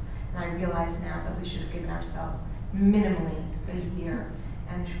 months. And I realize now that we should have given ourselves minimally a year,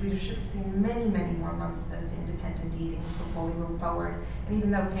 and we should have seen many, many more months of independent eating before we move forward. And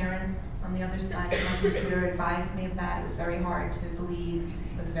even though parents on the other side of my computer advised me of that, it was very hard to believe.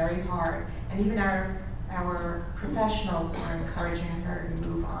 It was very hard. And even our professionals were encouraging her to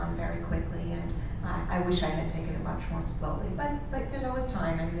move on very quickly, and I wish I had taken it much more slowly. But there's always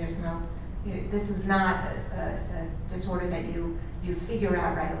time. I mean, there's no, this is not a disorder that you figure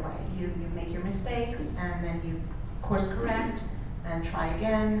out right away. You make your mistakes, and then you course correct, and try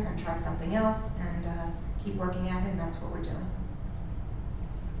again, and try something else, and keep working at it, and that's what we're doing.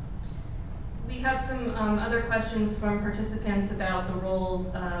 We have some other questions from participants about the roles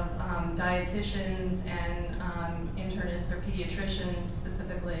of dietitians and internists or pediatricians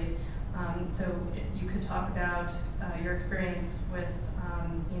specifically. So if you could talk about your experience with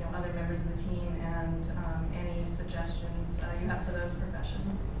other members of the team, and any suggestions you have for those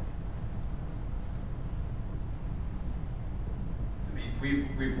professions. I mean,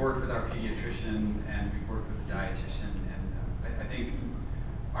 we've worked with our pediatrician, and we've worked with the dietitian, and I think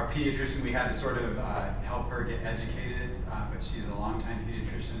our pediatrician, we had to sort of help her get educated, but she's a longtime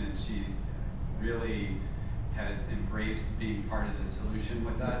pediatrician, and she really has embraced being part of the solution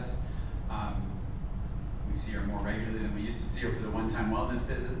with us. We see her more regularly than we used to see her for the one-time wellness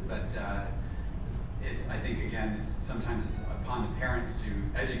visit, but I think, again, sometimes it's upon the parents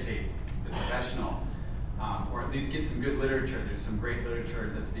to educate the professional, or at least get some good literature. There's some great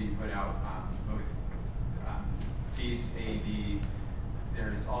literature that's being put out, both F.E.A.S.T,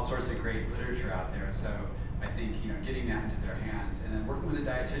 there's all sorts of great literature out there. So I think, getting that into their hands, and then working with a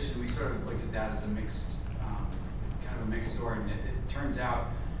dietitian, we sort of looked at that as a mixed, kind of a mixed sword. And it turns out,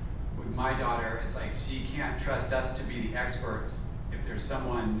 with my daughter, it's like she can't trust us to be the experts if there's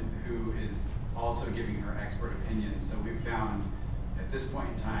someone who is also giving her expert opinion. So we've found at this point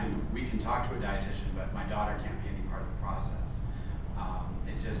in time, we can talk to a dietitian, but my daughter can't be any part of the process.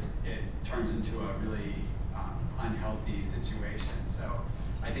 It turns into a really unhealthy situation. So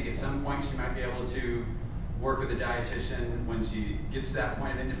I think at some point she might be able to work with a dietitian when she gets to that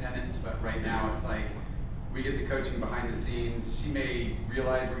point of independence, but right now it's like, we get the coaching behind the scenes. She may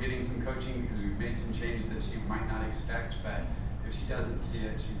realize we're getting some coaching because we've made some changes that she might not expect, but if she doesn't see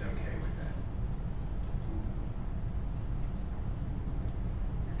it, she's okay with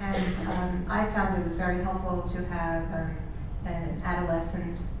it. And I found it was very helpful to have an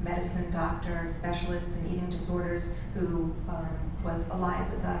adolescent medicine doctor, specialist in eating disorders, who was alive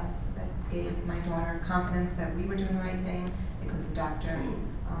with us, that gave my daughter confidence that we were doing the right thing, because the doctor,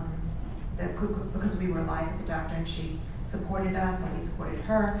 because we were alive with the doctor, and she supported us and we supported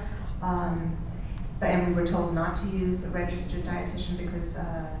her. And we were told not to use a registered dietitian because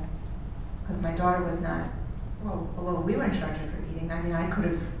my daughter was not, well, we were in charge of her eating. I mean, I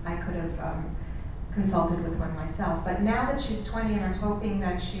could have consulted with one myself. But now that she's 20, and I'm hoping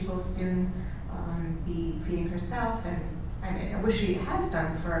that she will soon be feeding herself, and I mean, I wish she has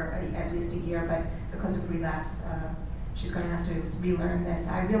done for at least a year, but because of relapse, she's going to have to relearn this.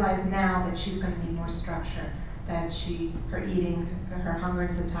 I realize now that she's going to need more structure, that her eating, her hunger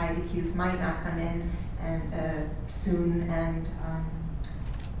and satiety cues might not come in and soon, and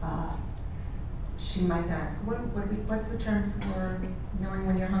she might not. What's the term for knowing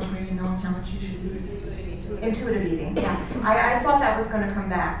when you're hungry and knowing how much you should eat? Intuitive eating. Yeah, I thought that was going to come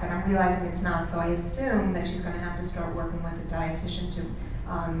back, but I'm realizing it's not. So I assume that she's going to have to start working with a dietitian to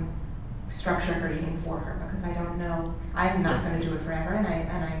structure her eating for her, because I don't know. I'm not going to do it forever, and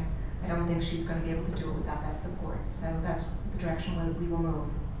I don't think she's going to be able to do it without that support. So that's the direction we will move.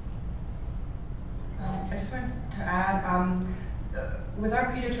 I just wanted to add, with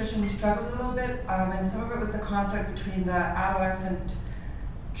our pediatrician, we struggled a little bit, and some of it was the conflict between the adolescent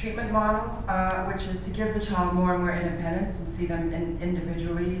treatment model, which is to give the child more and more independence and see them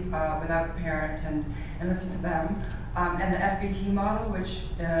individually without the parent and listen to them. And the F.E.A.S.T model, which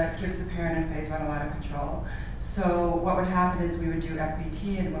gives the parent and phase-1 a lot of control. So what would happen is we would do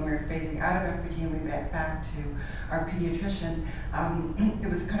F.E.A.S.T, and when we were phasing out of F.E.A.S.T and we went back to our pediatrician, it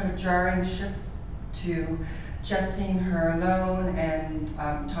was kind of a jarring shift to just seeing her alone and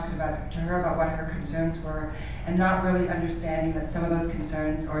talking to her about what her concerns were, and not really understanding that some of those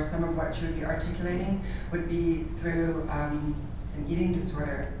concerns or some of what she would be articulating would be through an eating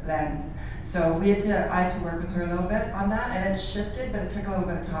disorder lens. So I had to work with her a little bit on that, and it shifted, but it took a little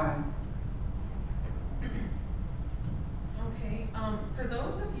bit of time. Okay, for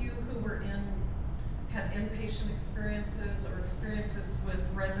those of you who had inpatient experiences or experiences with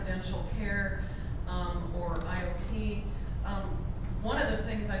residential care or IOP, one of the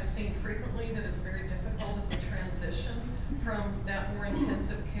things I've seen frequently that is very difficult is the transition from that more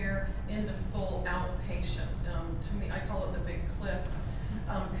intensive care into full outpatient. To me, I call it the big cliff.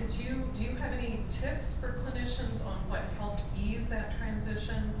 Do you have any tips for clinicians on what helped ease that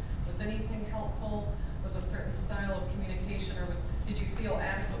transition? Was anything helpful? Was a certain style of communication, or did you feel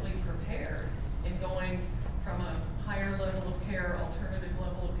adequately prepared in going from a higher level of care, alternative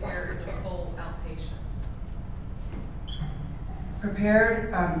level of care, into full outpatient?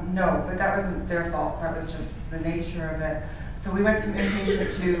 Prepared? No, but that wasn't their fault. That was just the nature of it. So we went from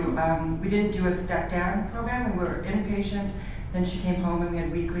inpatient to, we didn't do a step-down program. We were inpatient, then she came home and we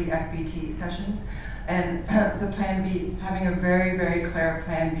had weekly F.E.A.S.T sessions. And the plan B, having a very, very clear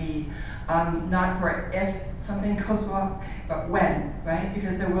plan B, not for if something goes wrong, but when, right?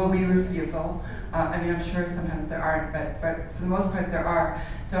 Because there will be refusal. I mean, I'm sure sometimes there aren't, but for the most part there are.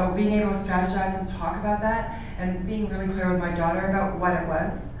 So being able to strategize and talk about that, and being really clear with my daughter about what it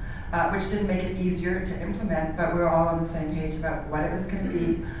was, which didn't make it easier to implement, but we were all on the same page about what it was going to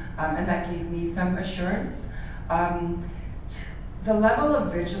be, and that gave me some assurance. The level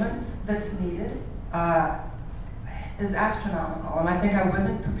of vigilance that's needed is astronomical, and I think I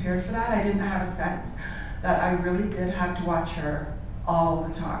wasn't prepared for that. I didn't have a sense that I really did have to watch her all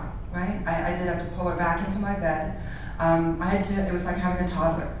the time, right? I did have to pull her back into my bed. It was like having a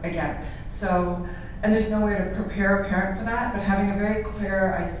toddler again. So, and there's no way to prepare a parent for that, but having a very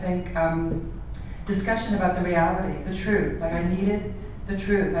clear, I think, discussion about the reality, the truth. Like, I needed the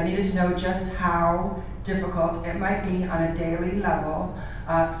truth. I needed to know just how difficult it might be on a daily level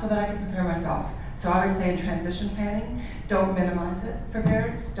so that I could prepare myself. So I would say in transition planning, don't minimize it for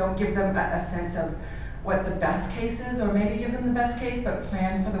parents. Don't give them a sense of what the best case is, or maybe give them the best case, but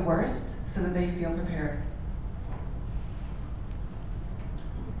plan for the worst so that they feel prepared.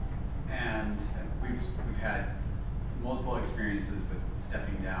 And we've had multiple experiences with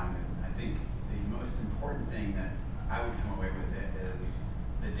stepping down, and I think the most important thing that I would come away with it is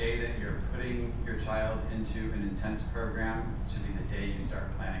the day that you're putting your child into an intense program should be the day you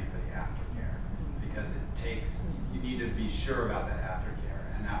start planning for the aftercare, because you need to be sure about that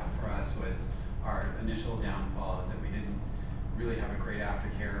aftercare, and that for us was our initial downfall, is that we didn't really have a great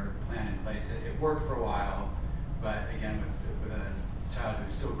aftercare plan in place. It worked for a while, but again, with a child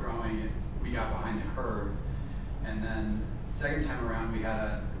who's still growing, we got behind the curve. And then the second time around,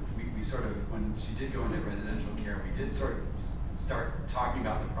 we sort of, when she did go into residential care, we did sort of start talking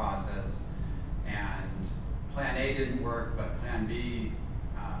about the process, and plan A didn't work, but plan B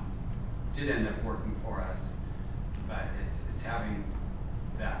did end up working for us. But it's having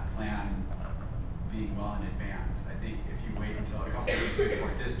that plan being well in advance. I think if you wait until a couple of weeks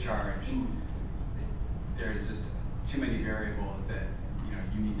before discharge, there's just too many variables that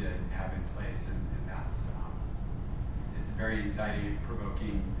you need to have in place, and that's it's very anxiety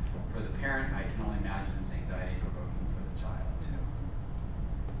provoking for the parent. I can only imagine it's anxiety provoking for the child too.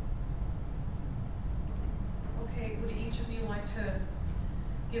 Okay, would each of you like to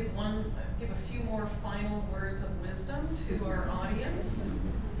give a few more final words of wisdom to our audience?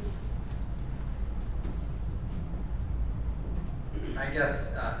 I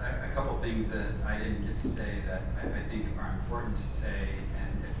guess a couple things that I didn't get to say that I think are important to say,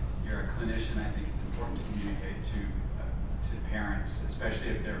 and if you're a clinician, I think it's important to communicate to parents,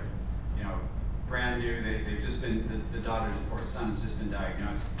 especially if they're brand new. They've just been, the daughter or son has just been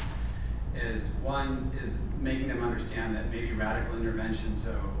diagnosed. One is making them understand that maybe radical intervention.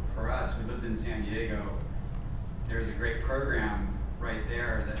 So for us, we lived in San Diego. There's a great program right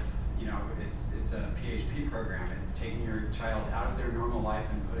there that's, it's a PHP program. It's taking your child out of their normal life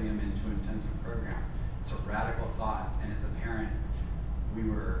and putting them into an intensive program. It's a radical thought, and as a parent, we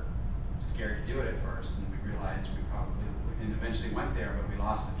were scared to do it at first, and we realized we probably, and eventually went there, but we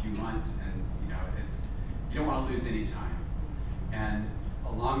lost a few months, and you don't want to lose any time. And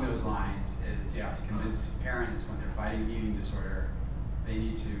along those lines is you have to convince parents when they're fighting an eating disorder, they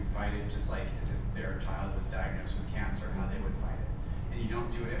need to fight it just like as if their child was diagnosed with cancer, how they would fight it. And you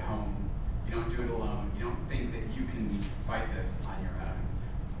don't do it at home, you don't do it alone, you don't think that you can fight this on your own.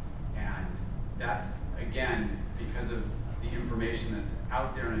 And that's, again, because of the information that's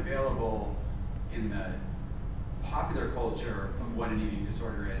out there and available in the popular culture of what an eating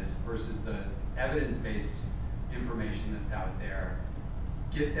disorder is versus the evidence-based information that's out there.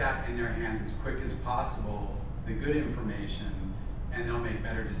 Get that in their hands as quick as possible, the good information, and they'll make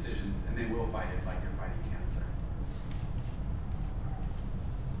better decisions, and they will fight it like they're fighting cancer.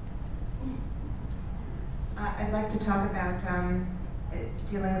 I'd like to talk about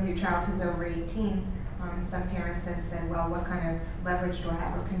dealing with your child who's over 18. Some parents have said, well, what kind of leverage do I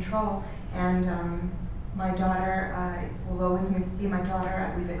have or control? And my daughter will always be my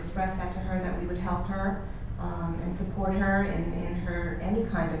daughter. We've expressed that to her, that we would help her and support her in her any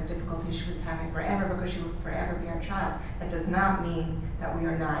kind of difficulty she was having forever, because she will forever be our child. That does not mean that we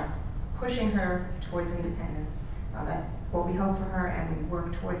are not pushing her towards independence. That's what we hope for her, and we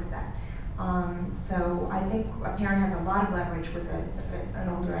work towards that. So I think a parent has a lot of leverage with an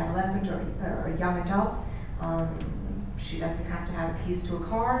older adolescent or a young adult. She doesn't have to have keys to a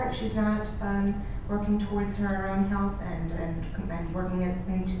car if she's not working towards her own health and working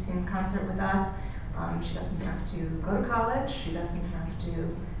in concert with us. She doesn't have to go to college. She doesn't have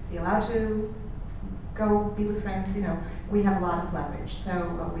to be allowed to go be with friends. You know, we have a lot of leverage.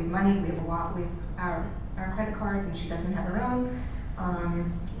 So we have money, we have our credit card, and she doesn't have her own.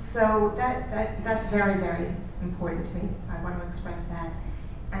 So that's very, very important to me. I want to express that,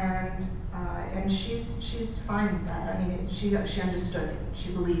 and she's fine with that. I mean, she understood it.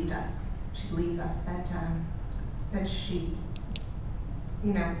 She believed us. She believes us that she,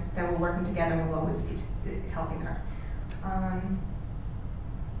 you know, that we're working together and we'll always be helping her.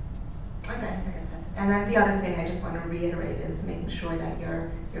 Okay, I guess that's it. And then the other thing I just want to reiterate is making sure that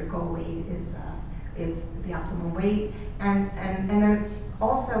your goal weight is the optimal weight. And then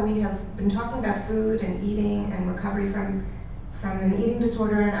also we have been talking about food and eating and recovery from an eating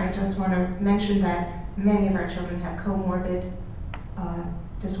disorder, and I just want to mention that many of our children have comorbid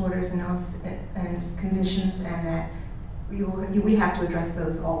disorders and conditions, and that we have to address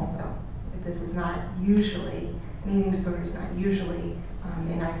those also. This is not usually, an eating disorder is not usually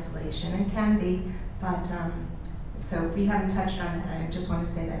in isolation. It can be, but so we haven't touched on that. I just want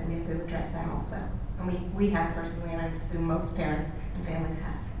to say that we have to address that also. And we have personally, and I assume most parents and families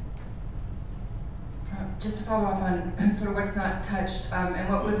have. Just to follow up on sort of what's not touched, and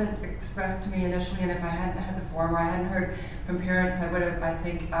what wasn't expressed to me initially, and if I hadn't had the form or I hadn't heard from parents, I would have, I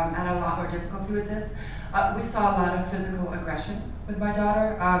think, had a lot more difficulty with this. We saw a lot of physical aggression with my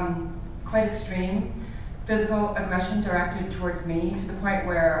daughter, quite extreme physical aggression directed towards me, to the point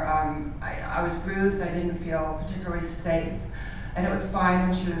where I was bruised, I didn't feel particularly safe, and it was fine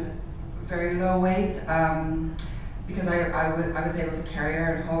when she was very low weight, because I was able to carry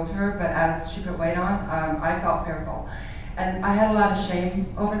her and hold her, but as she put weight on, I felt fearful. And I had a lot of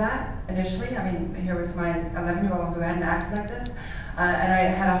shame over that initially. I mean, here was my 11-year-old who hadn't acted like this, and I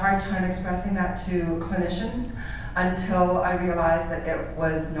had a hard time expressing that to clinicians until I realized that it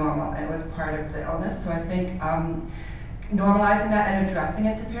was normal and it was part of the illness. So I think normalizing that and addressing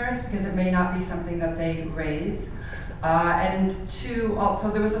it to parents, because it may not be something that they raise. And two, also,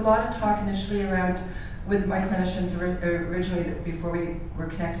 there was a lot of talk initially around, with my clinicians originally, before we were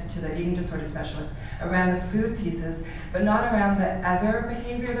connected to the eating disorder specialist, around the food pieces, but not around the other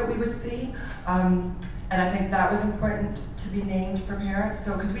behavior that we would see. And I think that was important to be named for parents.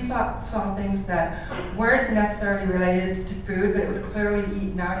 So, because we saw things that weren't necessarily related to food, but it was clearly,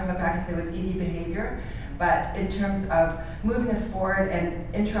 now I can look back and say it was ED behavior. But in terms of moving us forward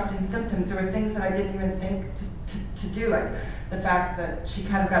and interrupting symptoms, there were things that I didn't even think to do, like the fact that she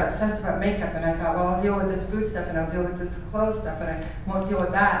kind of got obsessed about makeup, and I thought, well, I'll deal with this food stuff and I'll deal with this clothes stuff, and I won't deal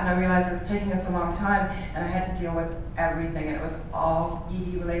with that. And I realized it was taking us a long time, and I had to deal with everything, and it was all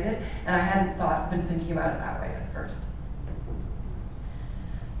ED related, and I hadn't been thinking about it that way at first.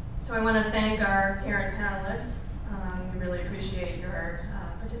 So I want to thank our parent panelists. We really appreciate your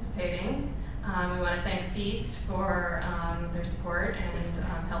participating. We want to thank F.E.A.S.T for their support and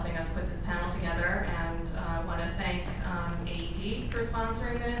helping us put this panel together, and want to thank AED for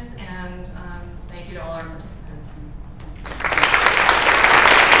sponsoring this, and thank you to all our participants.